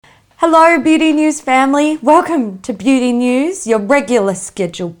Hello, Beauty News family. Welcome to Beauty News, your regular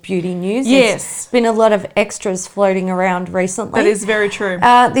scheduled beauty news. Yes. There's been a lot of extras floating around recently. That is very true.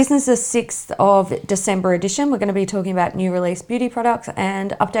 This is the 6th of December edition. We're going to be talking about new release beauty products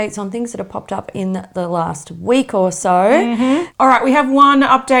and updates on things that have popped up in the last week or so. All right, we have one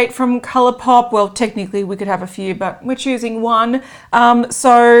update from ColourPop. Well, technically we could have a few, but we're choosing one.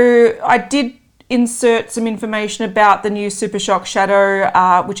 So I did insert some information about the new Super Shock Shadow,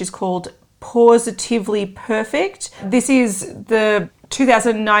 which is called Positively Perfect. This is the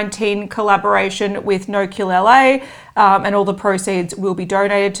 2019 collaboration with No Kill LA, and all the proceeds will be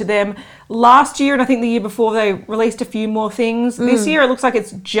donated to them. Last year, and I think the year before, they released a few more things. This year, it looks like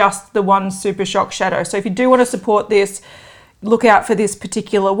it's just the one Super Shock Shadow. So if you do want to support this, look out for this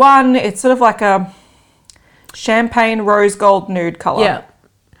particular one. It's sort of like a champagne rose gold nude color. Yeah.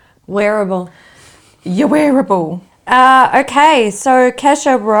 Wearable. You're wearable. Okay, so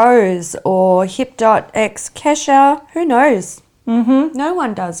Kesha Rose or Hip.X Kesha, who knows? No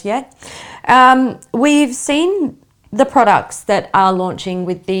one does yet. We've seen the products that are launching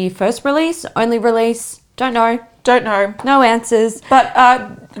with the first release, only release, don't know. Don't know. No answers. But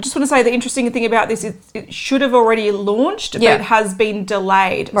I just want to say the interesting thing about this is it should have already launched, but it has been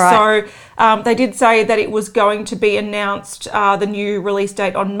delayed. Right. So they did say that it was going to be announced, the new release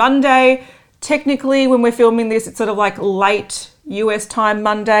date on Monday. Technically, when we're filming this, it's sort of like late US time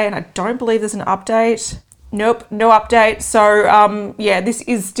Monday, and I don't believe there's an update. Nope, no update. So yeah, this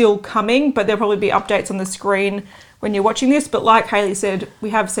is still coming, but there'll probably be updates on the screen when you're watching this. But like Hayley said, we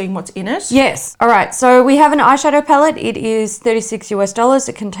have seen what's in it. Yes. All right. So we have an eyeshadow palette. It is $36 US.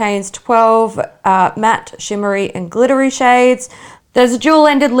 It contains 12 matte, shimmery, and glittery shades. There's a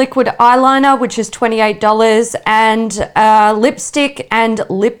dual-ended liquid eyeliner, which is $28, and lipstick and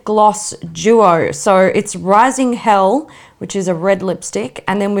lip gloss duo. So it's Rising Hell, which is a red lipstick,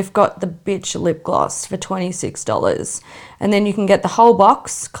 and then we've got the Bitch lip gloss for $26. And then you can get the whole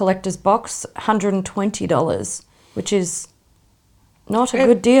box, collector's box, $120, which is not a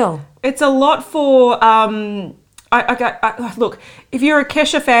good deal. It's a lot for, look, if you're a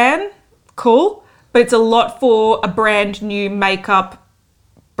Kesha fan, cool. But it's a lot for a brand new makeup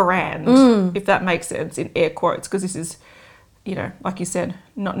brand, if that makes sense, in air quotes, because this is, you know, like you said,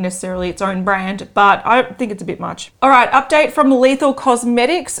 not necessarily its own brand, but I think it's a bit much. All right, update from Lethal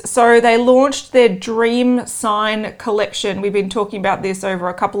Cosmetics. So they launched their Dream Sign collection. We've been talking about this over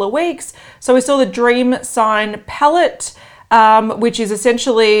a couple of weeks. So we saw the Dream Sign palette, which is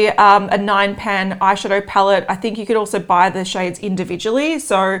essentially a 9-pan eyeshadow palette. I think you could also buy the shades individually.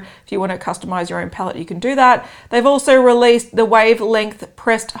 So if you want to customize your own palette, you can do that. They've also released the Wavelength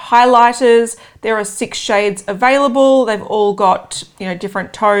Pressed Highlighters. There are 6 shades available. They've all got, you know,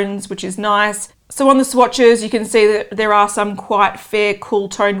 different tones, which is nice. So on the swatches, you can see that there are some quite fair, cool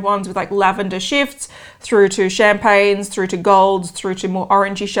toned ones with like lavender shifts through to champagnes, through to golds, through to more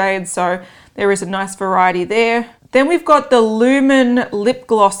orangey shades. So there is a nice variety there. Then we've got the Lumen lip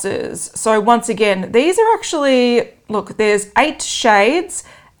glosses. So once again, these are actually, look, there's 8 shades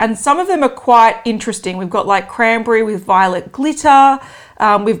and some of them are quite interesting. We've got like cranberry with violet glitter.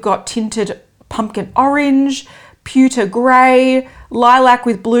 We've got tinted pumpkin orange, pewter grey, lilac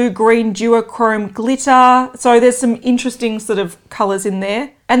with blue green duochrome glitter. So there's some interesting sort of colours in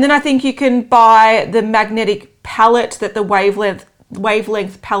there. And then I think you can buy the magnetic palette that the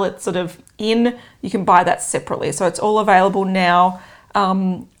wavelength palette sort of in. You can buy that separately. So it's all available now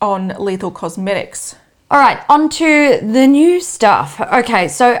on Lethal Cosmetics. All right, on to the new stuff. Okay,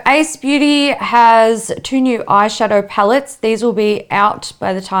 so Ace Beauty has 2 new eyeshadow palettes. These will be out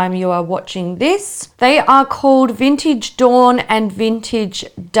by the time you are watching this. They are called Vintage Dawn and Vintage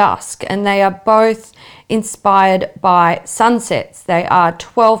Dusk, and they are both inspired by sunsets. They are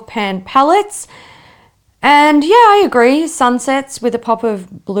 12-pan palettes. And yeah, I agree. Sunsets with a pop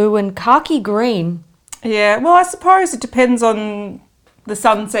of blue and khaki green. Yeah, well, I suppose it depends on the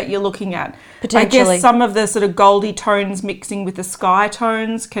sunset you're looking at. Potentially. I guess some of the sort of goldy tones mixing with the sky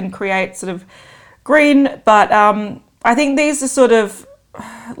tones can create sort of green. But I think these are sort of,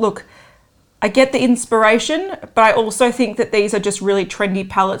 look, I get the inspiration, but I also think that these are just really trendy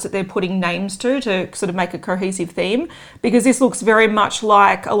palettes that they're putting names to sort of make a cohesive theme, because this looks very much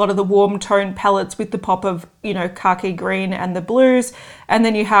like a lot of the warm tone palettes with the pop of, you know, khaki green and the blues. And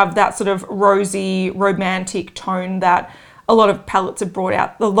then you have that sort of rosy, romantic tone that a lot of palettes have brought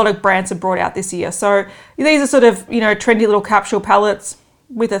out, a lot of brands have brought out this year. So these are sort of, you know, trendy little capsule palettes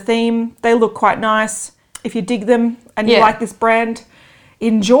with a theme. They look quite nice. If you dig them and you like this brand,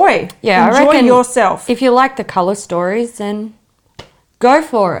 enjoy. Yeah, enjoy yourself. If you like the color stories, then go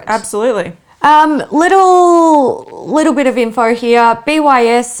for it. Absolutely. Little bit of info here.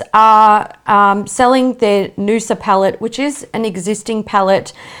 BYS are selling their Noosa palette, which is an existing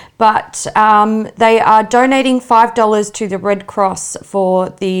palette, but they are donating $5 to the Red Cross for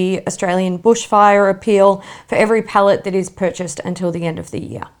the Australian bushfire appeal for every palette that is purchased until the end of the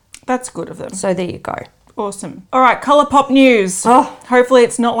year. That's good of them. So there you go. Awesome. All right, Colourpop news. Oh. Hopefully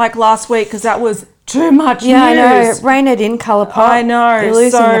it's not like last week because that was too much Yeah, news. I know. Rein it in, Colourpop. I know. You're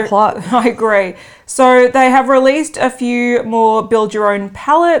losing the plot. I agree. So they have released a few more build your own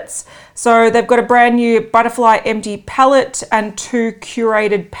palettes. So they've got a brand new Butterfly Empty palette and 2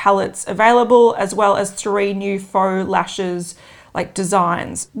 curated palettes available, as well as 3 new faux lashes like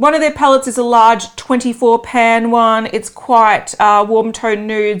designs. One of their palettes is a large 24 pan one. It's quite warm tone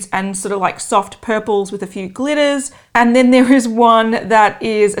nudes and sort of like soft purples with a few glitters. And then there is one that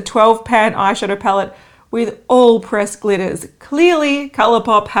is a 12 pan eyeshadow palette with all pressed glitters. Clearly,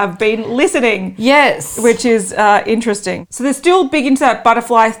 Colourpop have been listening. Yes. Which is interesting. So they're still big into that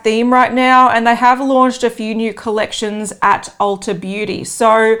butterfly theme right now, and they have launched a few new collections at Ulta Beauty.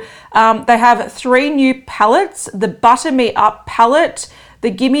 So they have 3 new palettes: the Butter Me Up palette, the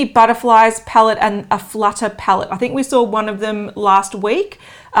Gimme Butterflies palette, and a Flutter palette. I think we saw one of them last week.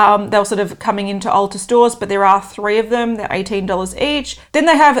 They were sort of coming into Ulta stores, but there are 3 of them. They're $18 each. Then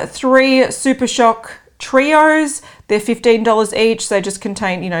they have 3 Super Shock trios. They're $15 each. So they just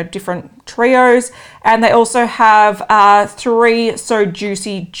contain, different trios. And they also have 3 So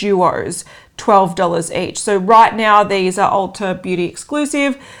Juicy duos, $12 each. So right now these are Ulta Beauty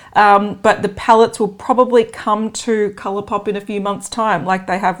exclusive, but the palettes will probably come to Colourpop in a few months' time, like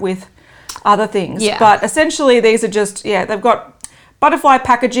they have with other things. Yeah. But essentially these are just, they've got butterfly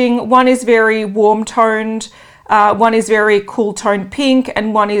packaging. One is very warm toned, one is very cool toned pink,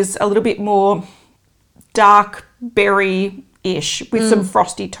 and one is a little bit more dark berry-ish with some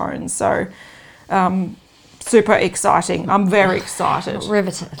frosty tones. So super exciting. I'm very excited.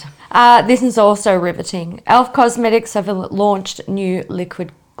 Riveted. This is also riveting. e.l.f. Cosmetics have launched new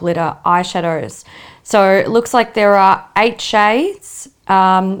liquid glitter eyeshadows. So it looks like there are 8 shades,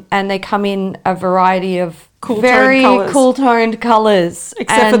 and they come in a variety of very cool toned colours.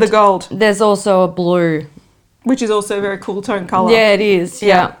 Except for the gold. There's also a blue. Which is also a very cool tone colour. Yeah, it is.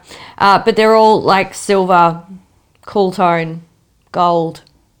 Yeah. But they're all like silver, cool tone, gold,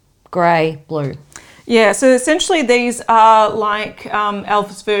 grey, blue. Yeah, so essentially these are like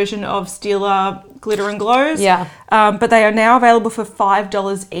e.l.f.'s version of Stila Glitter and Glows. Yeah. But they are now available for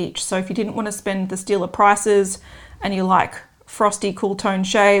 $5 each. So if you didn't want to spend the Stila prices and you like frosty, cool tone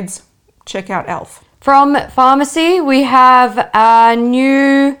shades, check out e.l.f. From Pharmacy, we have a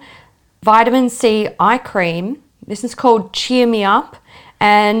new vitamin C eye cream. This is called Cheer Me Up,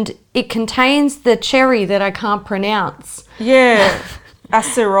 and it contains the cherry that I can't pronounce. Yeah,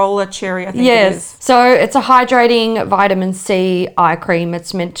 acerola cherry, I think it is. So it's a hydrating vitamin C eye cream.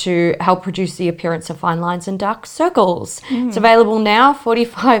 It's meant to help reduce the appearance of fine lines and dark circles. It's available now,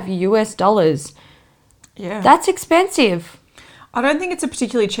 $45. Yeah. That's expensive. I don't think it's a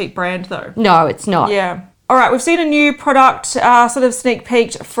particularly cheap brand though. No, it's not. Yeah. All right, we've seen a new product sort of sneak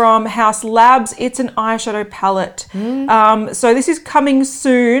peeked from Haus Labs. It's an eyeshadow palette. So this is coming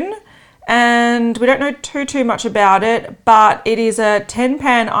soon, and we don't know too much about it, but it is a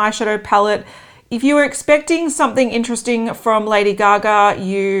 10-pan eyeshadow palette. If you were expecting something interesting from Lady Gaga,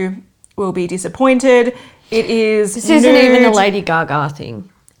 you will be disappointed. It is This isn't even a Lady Gaga thing.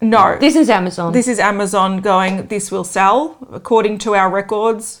 No. This is Amazon. This is Amazon going, this will sell. According to our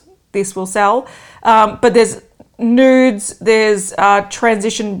records, this will sell. But there's nudes, there's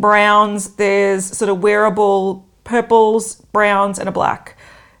transition browns, there's sort of wearable purples, browns, and a black.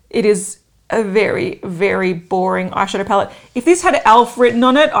 It is a very, very boring eyeshadow palette. If this had e.l.f. written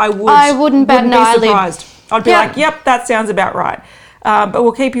on it, I wouldn't bat an be eyelid. surprised. I'd be like, yep, that sounds about right. But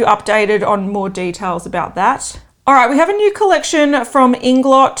we'll keep you updated on more details about that. All right, we have a new collection from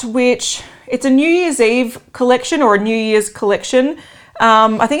Inglot, which it's a New Year's Eve collection or a New Year's collection.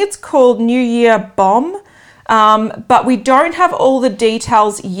 I think it's called New Year Bomb, but we don't have all the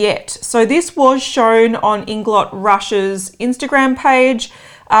details yet. So this was shown on Inglot Rush's Instagram page.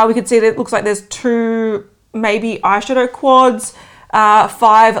 We could see that it looks like there's 2 maybe eyeshadow quads,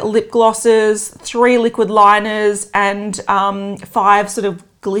 5 lip glosses, 3 liquid liners, and 5 sort of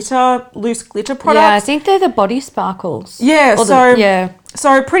loose glitter products. Yeah, I think they're the body sparkles. Yeah, so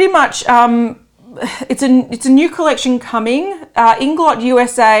so pretty much it's a new collection coming. Inglot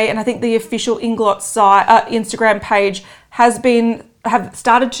USA, and I think the official Inglot site Instagram page have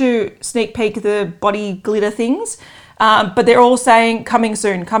started to sneak peek the body glitter things. But they're all saying coming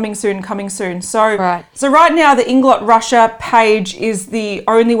soon, coming soon, coming soon. So, Right. so right now the Inglot Russia page is the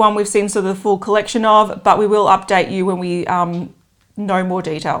only one we've seen sort of the full collection of, but we will update you when we know more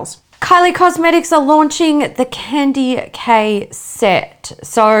details. Kylie Cosmetics are launching the Candy K set.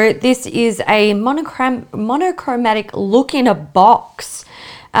 So this is a monochromatic look in a box.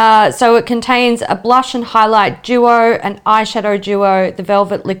 So it contains a blush and highlight duo, an eyeshadow duo, the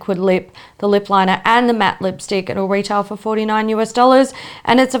velvet liquid lip, the lip liner, and the matte lipstick. It'll retail for $49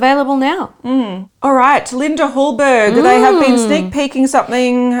 and it's available now. All right, Linda Hallberg. They have been sneak peeking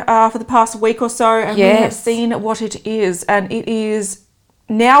something for the past week or so, and we have Yes. seen what it is, and it is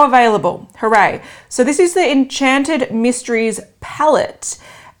now available. Hooray. So this is the Enchanted Mysteries palette.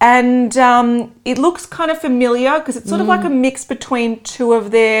 And it looks kind of familiar because it's sort of like a mix between two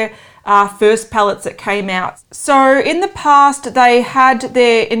of their first palettes that came out. So in the past, they had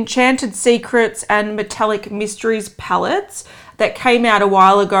their Enchanted Secrets and Metallic Mysteries palettes that came out a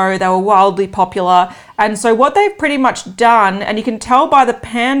while ago. They were wildly popular. And so what they've pretty much done, and you can tell by the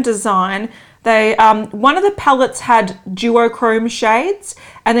pan design, they one of the palettes had duochrome shades,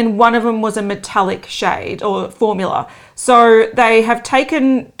 and then one of them was a metallic shade or formula. So they have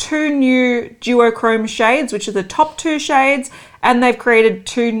taken two new duochrome shades, which are the top two shades, and they've created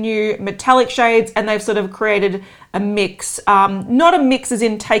two new metallic shades, and they've sort of created a mix. Not a mix as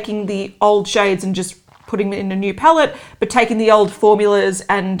in taking the old shades and just putting them in a new palette, but taking the old formulas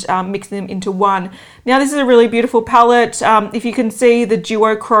and mixing them into one. Now this is a really beautiful palette. If you can see the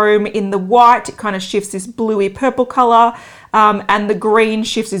duochrome in the white, it kind of shifts this bluey purple color, and the green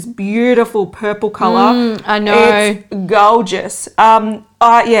shifts this beautiful purple color. I know. It's gorgeous.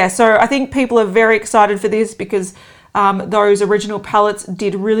 Yeah, so I think people are very excited for this because those original palettes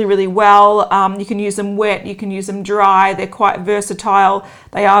did really, really well. You can use them wet, you can use them dry. They're quite versatile.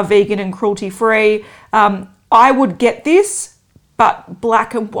 They are vegan and cruelty free. I would get this, but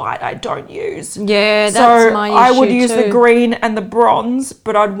black and white I don't use. Yeah, that's so my I would issue use the too. green and the bronze,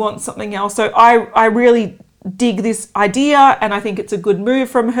 but I'd want something else. So I really dig this idea, and I think it's a good move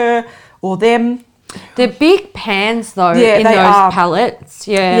from her or them. They're big pans though Yeah, in they those are. palettes.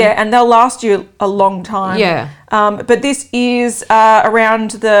 Yeah. Yeah, and they'll last you a long time. Yeah. But this is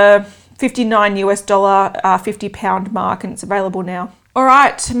around the $59 £50 mark, and it's available now. All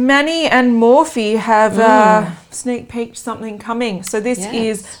right, Manny and Morphe have sneak peeked something coming. So this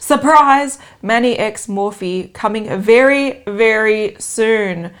is, surprise, Manny x Morphe coming very, very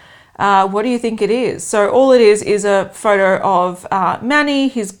soon. What do you think it is? So all it is a photo of Manny.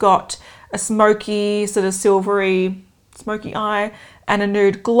 He's got a smoky, sort of silvery, smoky eye and a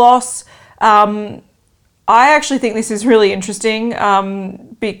nude gloss. I actually think this is really interesting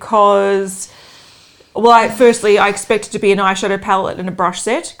because, well, firstly, I expect it to be an eyeshadow palette and a brush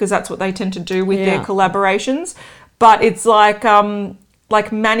set because that's what they tend to do with their collaborations. But it's like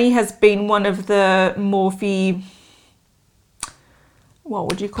Manny has been one of the Morphe, what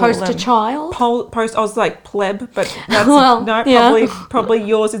would you call them? Poster child? Post. I was like pleb, but that's Well, no, yeah. probably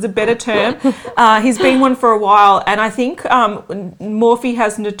yours is a better term. He's been one for a while, and I think Morphe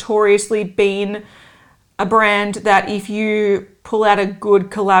has notoriously been a brand that if you pull out a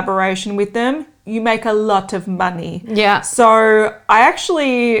good collaboration with them, you make a lot of money. Yeah. So I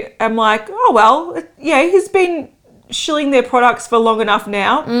actually am like, oh well, yeah, he's been shilling their products for long enough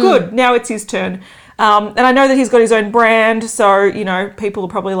now. Good, now it's his turn. And I know that he's got his own brand, so, you know, people are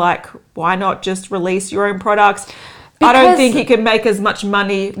probably like, why not just release your own products? I don't Because- think he can make as much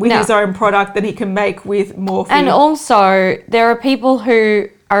money with No. his own product than he can make with Morphe. And also, there are people who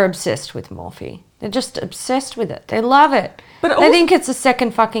are obsessed with Morphe. They're just obsessed with it. They love it. But They also- think it's the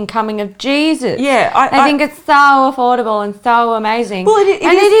second fucking coming of Jesus. Yeah, I think it's so affordable and so amazing. Well, it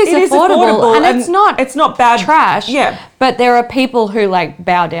is affordable, and it's not bad trash. Yeah. But there are people who like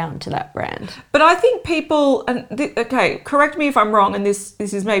bow down to that brand. But I think people, and okay, correct me if I'm wrong, and this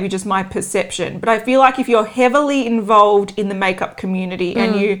is maybe just my perception, but I feel like if you're heavily involved in the makeup community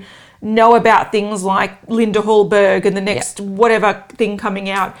and you know about things like Linda Hallberg and the next whatever thing coming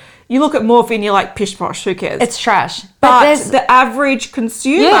out, you look at Morphe and you're like, pish posh, who cares? It's trash. but there's the average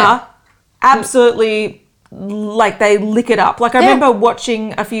consumer absolutely, like, they lick it up. Like, I remember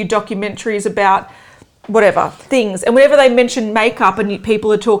watching a few documentaries about whatever things, and whenever they mention makeup and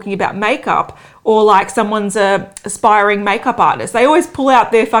people are talking about makeup, or like someone's a aspiring makeup artist, they always pull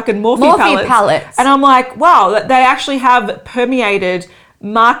out their fucking Morphe palettes. And I'm like, wow, that they actually have permeated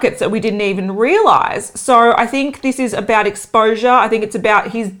markets that we didn't even realize. So I think this is about exposure. I think it's about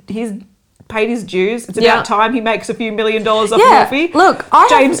he's paid his dues. It's about time he makes a few $1 million off Morphe. Look,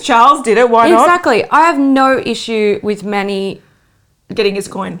 James Charles did it. Why not? Exactly. I have no issue with Manny getting his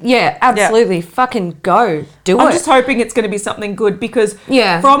coin. Yeah, absolutely. Fucking go. Do it. I'm just hoping it's going to be something good because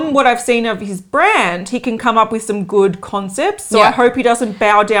from what I've seen of his brand, he can come up with some good concepts. So I hope he doesn't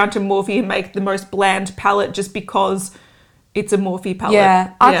bow down to Morphe and make the most bland palette just because it's a Morphe palette.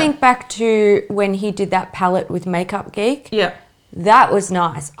 Yeah. I think back to when he did that palette with Makeup Geek. Yeah. That was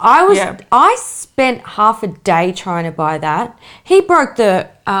nice. I spent half a day trying to buy that. He broke the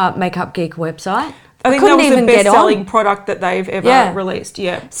Makeup Geek website. I think that was the best-selling product that they've ever released.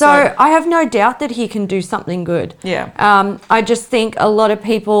 Yeah. So I have no doubt that he can do something good. Yeah. I just think a lot of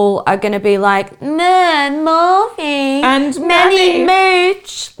people are going to be like, man, Morphe and Manny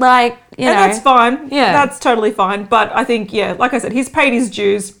Mooch, like, you know. And that's fine. Yeah. That's totally fine. But I think, like I said, he's paid his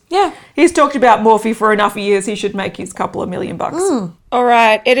dues. Yeah. He's talked about Morphe for enough years. He should make his couple of $1 million. All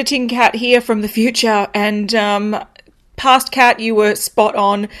right, editing Kat here from the future, and past Kat, you were spot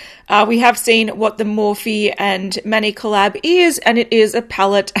on. We have seen what the Morphe and Manny collab is, and it is a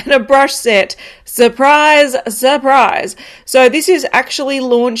palette and a brush set. Surprise, surprise. So this is actually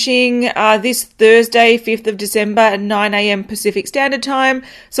launching this Thursday, 5th of December at 9 a.m. Pacific Standard Time.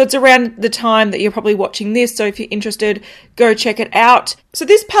 So it's around the time that you're probably watching this. So if you're interested, go check it out. So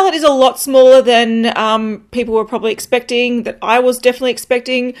this palette is a lot smaller than people were probably expecting, that I was definitely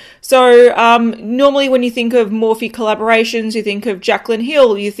expecting. So normally when you think of Morphe collaborations, you think of Jaclyn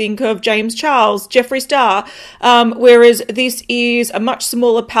Hill, you think of James Charles, Jeffree Star, whereas this is a much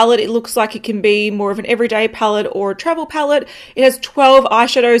smaller palette. It looks like it can be more of an everyday palette or a travel palette. It has 12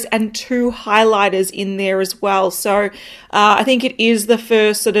 eyeshadows and 2 highlighters in there as well. So I think it is the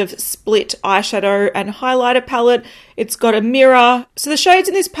first sort of split eyeshadow and highlighter palette. It's got a mirror. So the shades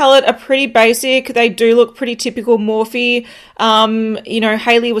in this palette are pretty basic. They do look pretty typical Morphe.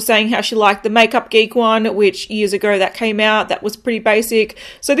 Hayley was saying how she liked the Makeup Geek one, which years ago that came out. That was pretty basic.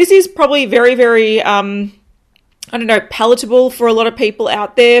 So this is probably very, very, palatable for a lot of people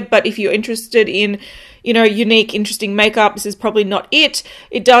out there. But if you're interested in, unique, interesting makeup, this is probably not it.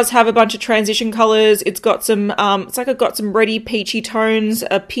 It does have a bunch of transition colors. It's got some, it got some reddy peachy tones,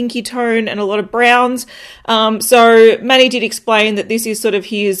 a pinky tone, and a lot of browns. So Manny did explain that this is sort of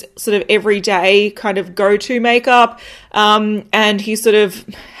his sort of everyday kind of go-to makeup. And he sort of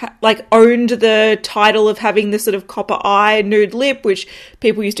owned the title of having this sort of copper eye nude lip, which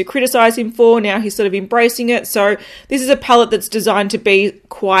people used to criticize him for. Now he's sort of embracing it. So this is a palette that's designed to be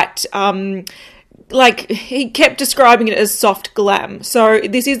quite, he kept describing it as soft glam. So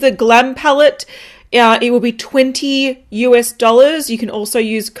this is the glam palette. It will be $20 US. You can also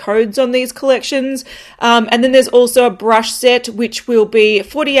use codes on these collections. And then there's also a brush set, which will be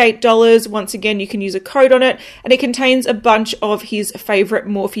 $48. Once again, you can use a code on it. And it contains a bunch of his favorite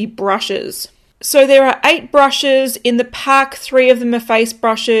Morphe brushes. So there are 8 brushes in the pack. 3 of them are face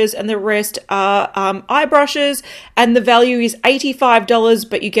brushes and the rest are eye brushes. And the value is $85,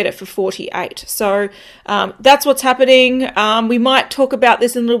 but you get it for $48. So that's what's happening. We might talk about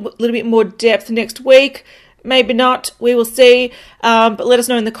this in a little bit more depth next week. Maybe not. We will see. But let us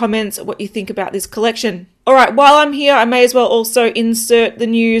know in the comments what you think about this collection. All right, while I'm here, I may as well also insert the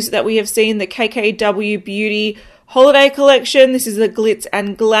news that we have seen the KKW Beauty holiday collection. This is the Glitz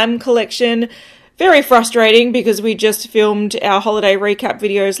and Glam collection. Very frustrating because we just filmed our holiday recap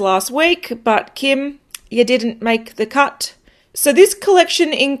videos last week, but Kim, you didn't make the cut. So this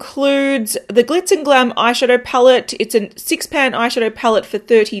collection includes the Glitz and Glam eyeshadow palette. It's a 6-pan eyeshadow palette for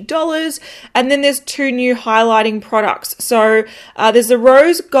 $30. And then there's 2 new highlighting products. So there's the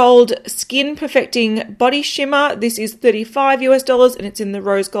Rose Gold Skin Perfecting Body Shimmer. This is $35 US and it's in the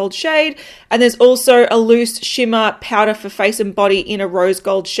rose gold shade. And there's also a loose shimmer powder for face and body in a rose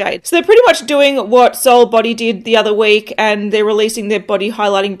gold shade. So they're pretty much doing what Soul Body did the other week, and they're releasing their body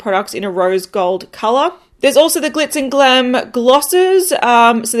highlighting products in a rose gold color. There's also the Glitz and Glam glosses.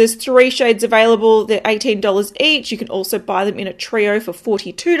 So there's 3 shades available. They're $18 each. You can also buy them in a trio for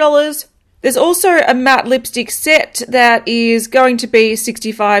 $42. There's also a matte lipstick set that is going to be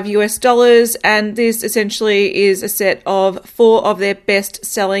 $65 US, and this essentially is a set of 4 of their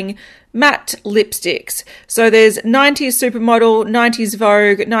best-selling matte lipsticks. So there's 90s Supermodel, 90s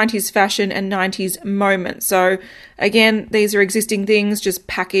Vogue, 90s Fashion, and 90s Moment. So again, these are existing things just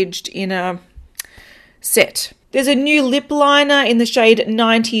packaged in a set. There's a new lip liner in the shade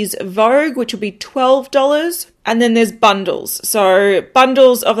 90s Vogue, which will be $12. And then there's bundles. So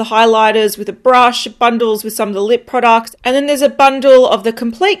bundles of the highlighters with a brush, bundles with some of the lip products. And then there's a bundle of the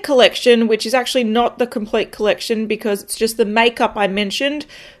complete collection, which is actually not the complete collection because it's just the makeup I mentioned.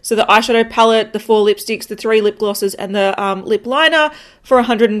 So the eyeshadow palette, the 4 lipsticks, the 3 lip glosses, and the lip liner for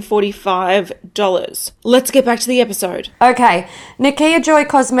 $145. Let's get back to the episode. Okay, Nakia Joy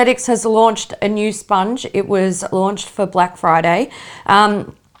Cosmetics has launched a new sponge. It was launched for Black Friday.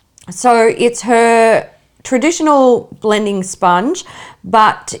 So it's her traditional blending sponge,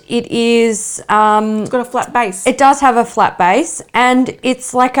 but it is It's got a flat base. it does have a flat base, and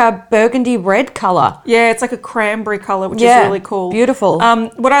it's like a burgundy red color. Yeah, it's like a cranberry color, which Yeah, is really cool. beautiful.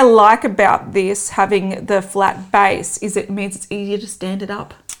 What I like about this, having the flat base, is it means it's easier to stand it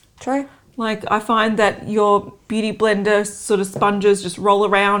up. True. Like, I find that your beauty blender sort of sponges just roll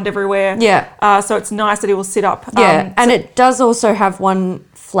around everywhere. Yeah. So it's nice that it will sit up. Yeah, and it does also have one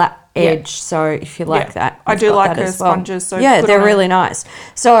flat edge, so if you like that. I it's do got like that her as well. sponges, so yeah, good they're on her. really nice.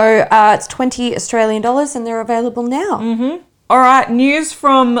 So it's $20 Australian and they're available now. All right, news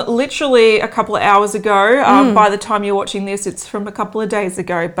from literally a couple of hours ago. By the time you're watching this, it's from a couple of days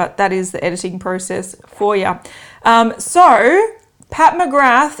ago, but that is the editing process for you. So Pat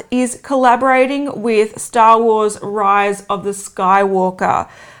McGrath is collaborating with Star Wars Rise of the Skywalker.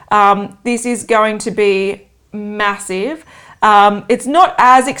 This is going to be massive. It's not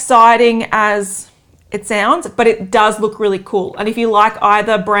as exciting as it sounds, but it does look really cool. And if you like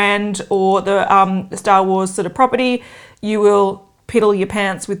either brand or the Star Wars sort of property, you will piddle your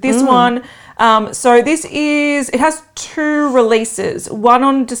pants with this one. So it has 2 releases, one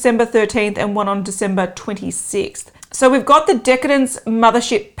on December 13th and one on December 26th. So we've got the Decadence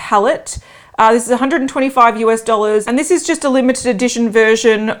Mothership palette. This is $125, and this is just a limited edition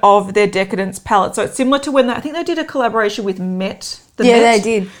version of their Decadence palette. So it's similar to when I think they did a collaboration with Met. Yeah, Met,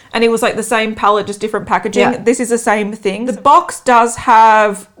 they did. And it was like the same palette, just different packaging. Yeah. This is the same thing. The box does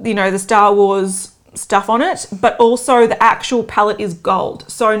have, the Star Wars stuff on it, but also the actual palette is gold.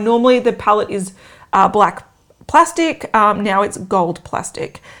 So normally the palette is black plastic. Now it's gold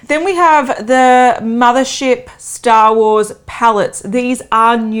plastic. Then we have the Mothership Star Wars palettes. These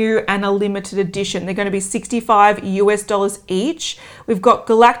are new and a limited edition. They're going to be $65 each. We've got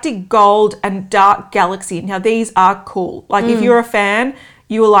Galactic Gold and Dark Galaxy. Now these are cool. Like if you're a fan,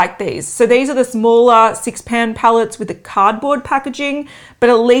 you will like these. So these are the smaller 6-pan palettes with the cardboard packaging, but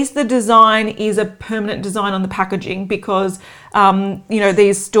at least the design is a permanent design on the packaging because,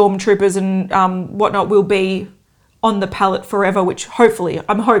 these stormtroopers and whatnot will be on the palette forever, which hopefully,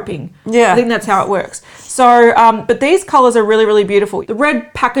 I'm hoping. Yeah. I think that's how it works. So, but these colors are really, really beautiful. The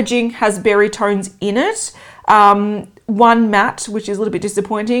red packaging has berry tones in it. One matte, which is a little bit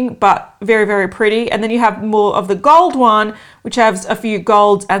disappointing, but very, very pretty. And then you have more of the gold one, which has a few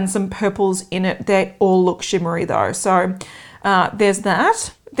golds and some purples in it. They all look shimmery though. So there's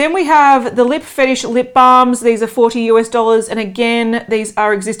that. Then we have the Lip Fetish lip balms. These are $40. And again, these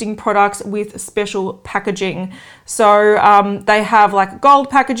are existing products with special packaging. So they have like gold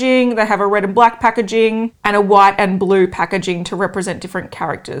packaging, they have a red and black packaging, and a white and blue packaging to represent different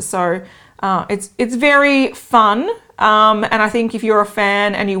characters. So it's very fun. And I think if you're a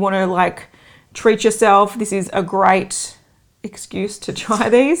fan and you want to like treat yourself, this is a great excuse to try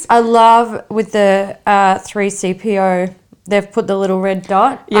these. I love with the 3CPO, they've put the little red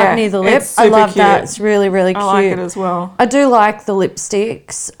dot up near the lip. it's I super love that. cute. It's really, really cute. I like it as well. I do like the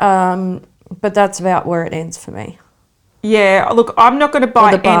lipsticks, but that's about where it ends for me. Yeah, look, I'm not going to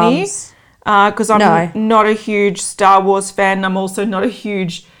buy the any balms. because I'm No. not a huge Star Wars fan. I'm also not a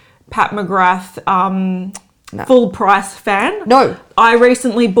huge Pat McGrath full price fan. No. I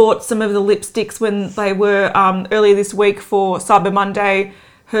recently bought some of the lipsticks when they were earlier this week for Cyber Monday.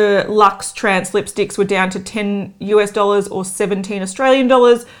 Her Luxe Trance lipsticks were down to $10 or 17 Australian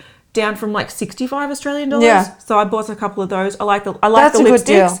dollars, down from like 65 Australian dollars. Yeah. So I bought a couple of those. I like That's the a good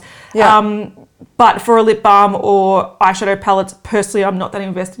deal. lipsticks. Yeah. But for a lip balm or eyeshadow palettes, personally, I'm not that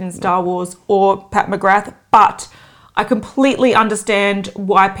invested in Star Wars or Pat McGrath. But I completely understand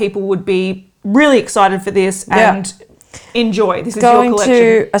why people would be really excited for this and enjoy. This is your Going collection.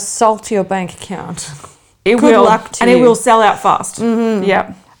 to assault your bank account. It Good will, luck to and you. it will sell out fast. Mm-hmm.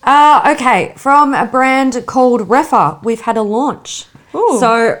 Yeah. Okay, from a brand called Refa, we've had a launch. Ooh.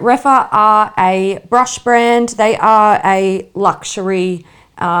 So Refa are a brush brand. They are a luxury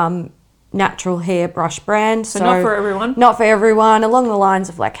natural hair brush brand. So not for everyone. Not for everyone, along the lines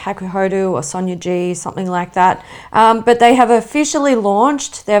of like Hakuhodo or Sonia G, something like that. But they have officially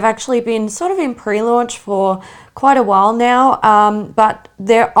launched. They've actually been sort of in pre-launch for quite a while now, but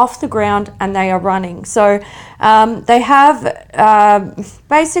they're off the ground and they are running. So they have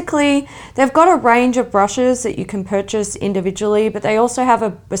basically, they've got a range of brushes that you can purchase individually, but they also have a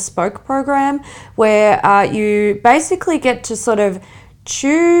bespoke program where you basically get to sort of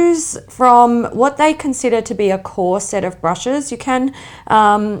choose from what they consider to be a core set of brushes. You can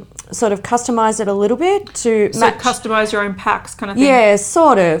sort of customize it a little bit to match. Customize your own packs kind of thing. Yeah,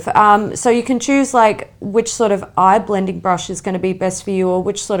 sort of. So you can choose like which sort of eye blending brush is going to be best for you, or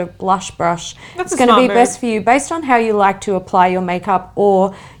which sort of blush brush is going to be best for you based on how you like to apply your makeup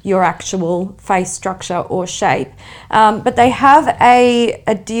or your actual face structure or shape. But they have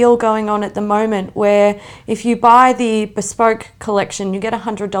a deal going on at the moment where if you buy the bespoke collection, you get a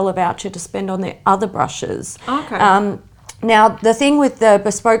 $100 voucher to spend on the other brushes. Okay. Now, the thing with the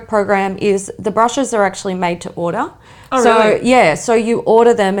bespoke program is the brushes are actually made to order. Oh, so, really? yeah, so you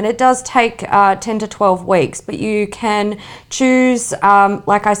order them and it does take 10 to 12 weeks, but you can choose,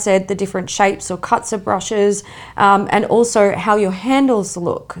 like I said, the different shapes or cuts of brushes, and also how your handles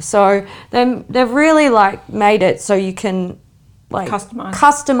look. So they've really like made it so you can like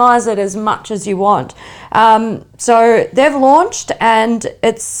customize it as much as you want. So they've launched and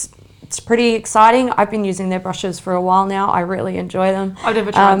it's pretty exciting. I've been using their brushes for a while now. I really enjoy them. I've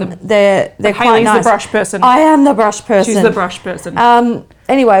never tried them. They're quite Hayley's nice. the brush person. I am the brush person. She's the brush person.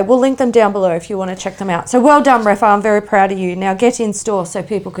 Anyway, we'll link them down below if you want to check them out. So well done, Refa. I'm very proud of you. Now get in store so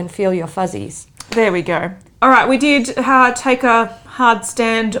people can feel your fuzzies. There we go. All right, we did take a hard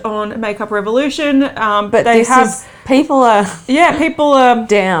stand on Makeup Revolution, but people are people are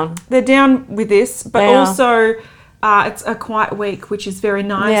down. They're down with this, but also it's a quiet week, which is very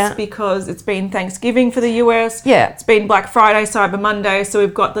nice because it's been Thanksgiving for the US. Yeah. It's been Black Friday, Cyber Monday, so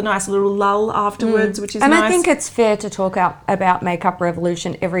we've got the nice little lull afterwards, which is nice. And I think it's fair to talk about Makeup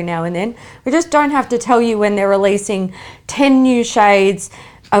Revolution every now and then. We just don't have to tell you when they're releasing 10 new shades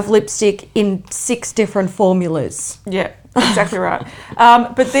of lipstick in 6 different formulas. Yeah. Exactly right.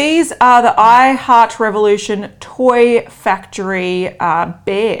 But these are the I Heart Revolution Toy Factory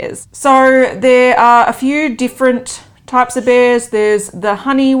bears. So there are a few different types of bears. There's the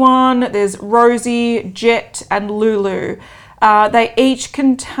honey one, there's Rosie, Jet, and Lulu. They each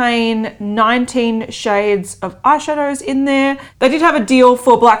contain 19 shades of eyeshadows in there. They did have a deal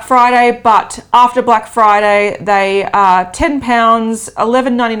for Black Friday, but after Black Friday, they are £10,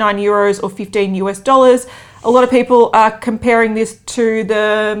 €11.99 or $15. A lot of people are comparing this to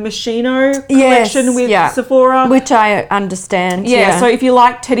the Moschino collection with Sephora. Which I understand. Yeah, so if you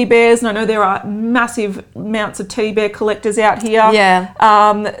like teddy bears, and I know there are massive amounts of teddy bear collectors out here. Yeah.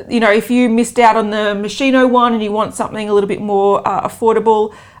 If you missed out on the Moschino one and you want something a little bit more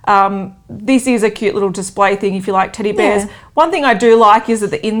affordable, this is a cute little display thing if you like teddy bears. Yeah. One thing I do like is that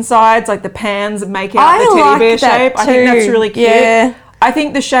the insides, like the pans, make out the teddy bear shape. I think that's really cute. Yeah. I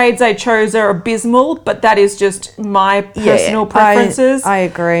think the shades they chose are abysmal, but that is just my personal preferences. I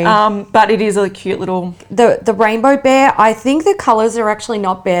agree. But it is a cute little... The rainbow bear, I think the colours are actually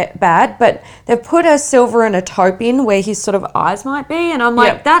not bad, but they've put a silver and a taupe in where his sort of eyes might be, and I'm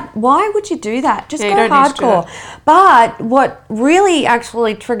like, why would you do that? Just go hardcore. But what really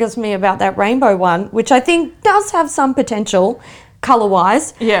actually triggers me about that rainbow one, which I think does have some potential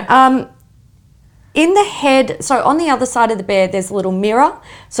colour-wise, in the head, so on the other side of the bear, there's a little mirror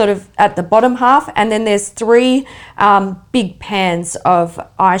sort of at the bottom half, and then there's 3 big pans of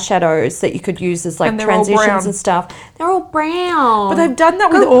eyeshadows that you could use as like transitions and stuff. They're all brown. But they've done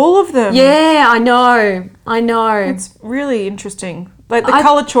that with all of them. Yeah, I know. It's really interesting. Like the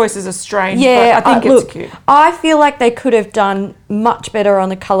colour choices are strange, but I think it's cute. I feel like they could have done much better on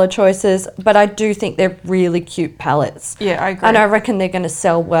the colour choices, but I do think they're really cute palettes. Yeah, I agree. And I reckon they're going to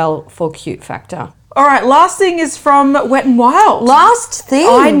sell well for cute factor. All right, last thing is from Wet n Wild. Last thing?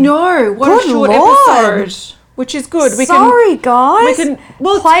 I know. What a short episode. Which is good. Guys. We can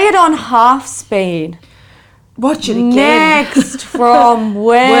play it on half speed. Watch it again. Next from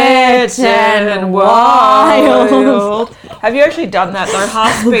Wet n Wild. Have you actually done that though?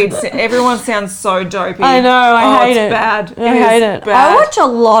 Half speed. Everyone sounds so dopey. I know. I hate it. It's bad. I hate it. I watch a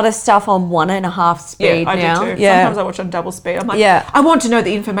lot of stuff on 1.5 speed now. I do too. Yeah. Sometimes I watch on double speed. I'm like, I want to know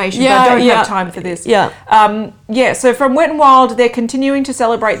the information, but I don't have time for this. So from Wet n Wild, they're continuing to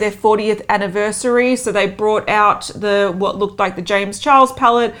celebrate their 40th anniversary. So they brought out what looked like the James Charles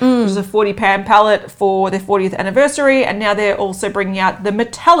palette, which is a 40 pan palette for their 40th anniversary, and now they're also bringing out the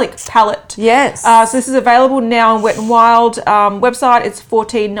metallic palette. Yes. So this is available now on Wet n Wild. World website, it's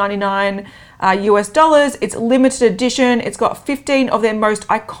 $14.99 US dollars. It's limited edition. It's got 15 of their most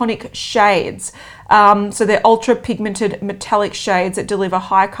iconic shades. So they're ultra pigmented metallic shades that deliver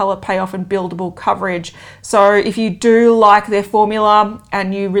high color payoff and buildable coverage. So if you do like their formula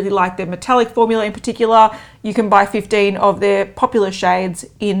and you really like their metallic formula in particular, you can buy 15 of their popular shades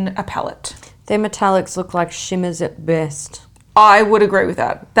in a palette. Their metallics look like shimmers at best. I would agree with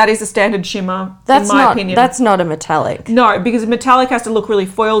that. That is a standard shimmer, in my opinion. That's not a metallic. No, because metallic has to look really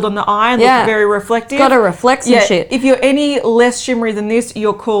foiled on the eye and look very reflective. Got to reflect some shit. If you're any less shimmery than this,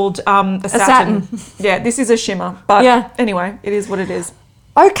 you're called a satin. Yeah, this is a shimmer. But anyway, it is what it is.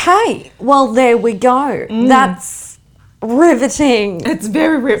 Okay. Well, there we go. That's riveting. It's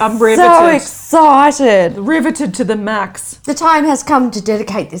very I'm riveted. So excited. Riveted to the max. The time has come to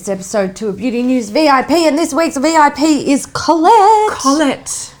dedicate this episode to a Beauty News VIP, and this week's VIP is Colette.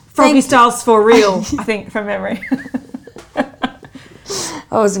 Colette. Froggy Styles for real, I think, from memory.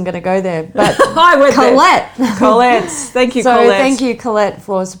 I wasn't going to go there, but I went Colette. There. Colette. Thank you, so Colette. Thank you, Colette,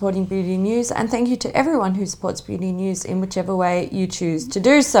 for supporting Beauty News, and thank you to everyone who supports Beauty News in whichever way you choose to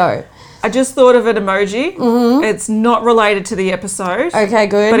do so. I just thought of an emoji. It's not related to the episode. Okay,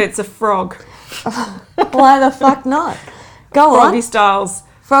 good. But it's a frog. Why the fuck not? Go on. Froggy Styles.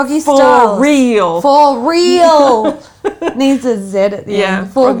 Froggy Styles. For real. For real. Needs a Z at the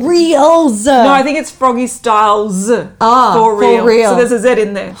end. For reals. No, I think it's Froggy Styles. For real. So there's a Z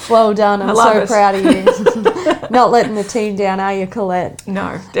in there. Well done. I'm so proud of you. Not letting the team down, are you, Colette?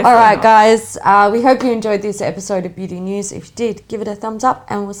 No, definitely All right, not. guys. We hope you enjoyed this episode of Beauty News. If you did, give it a thumbs up,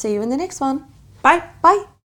 and we'll see you in the next one. Bye. Bye.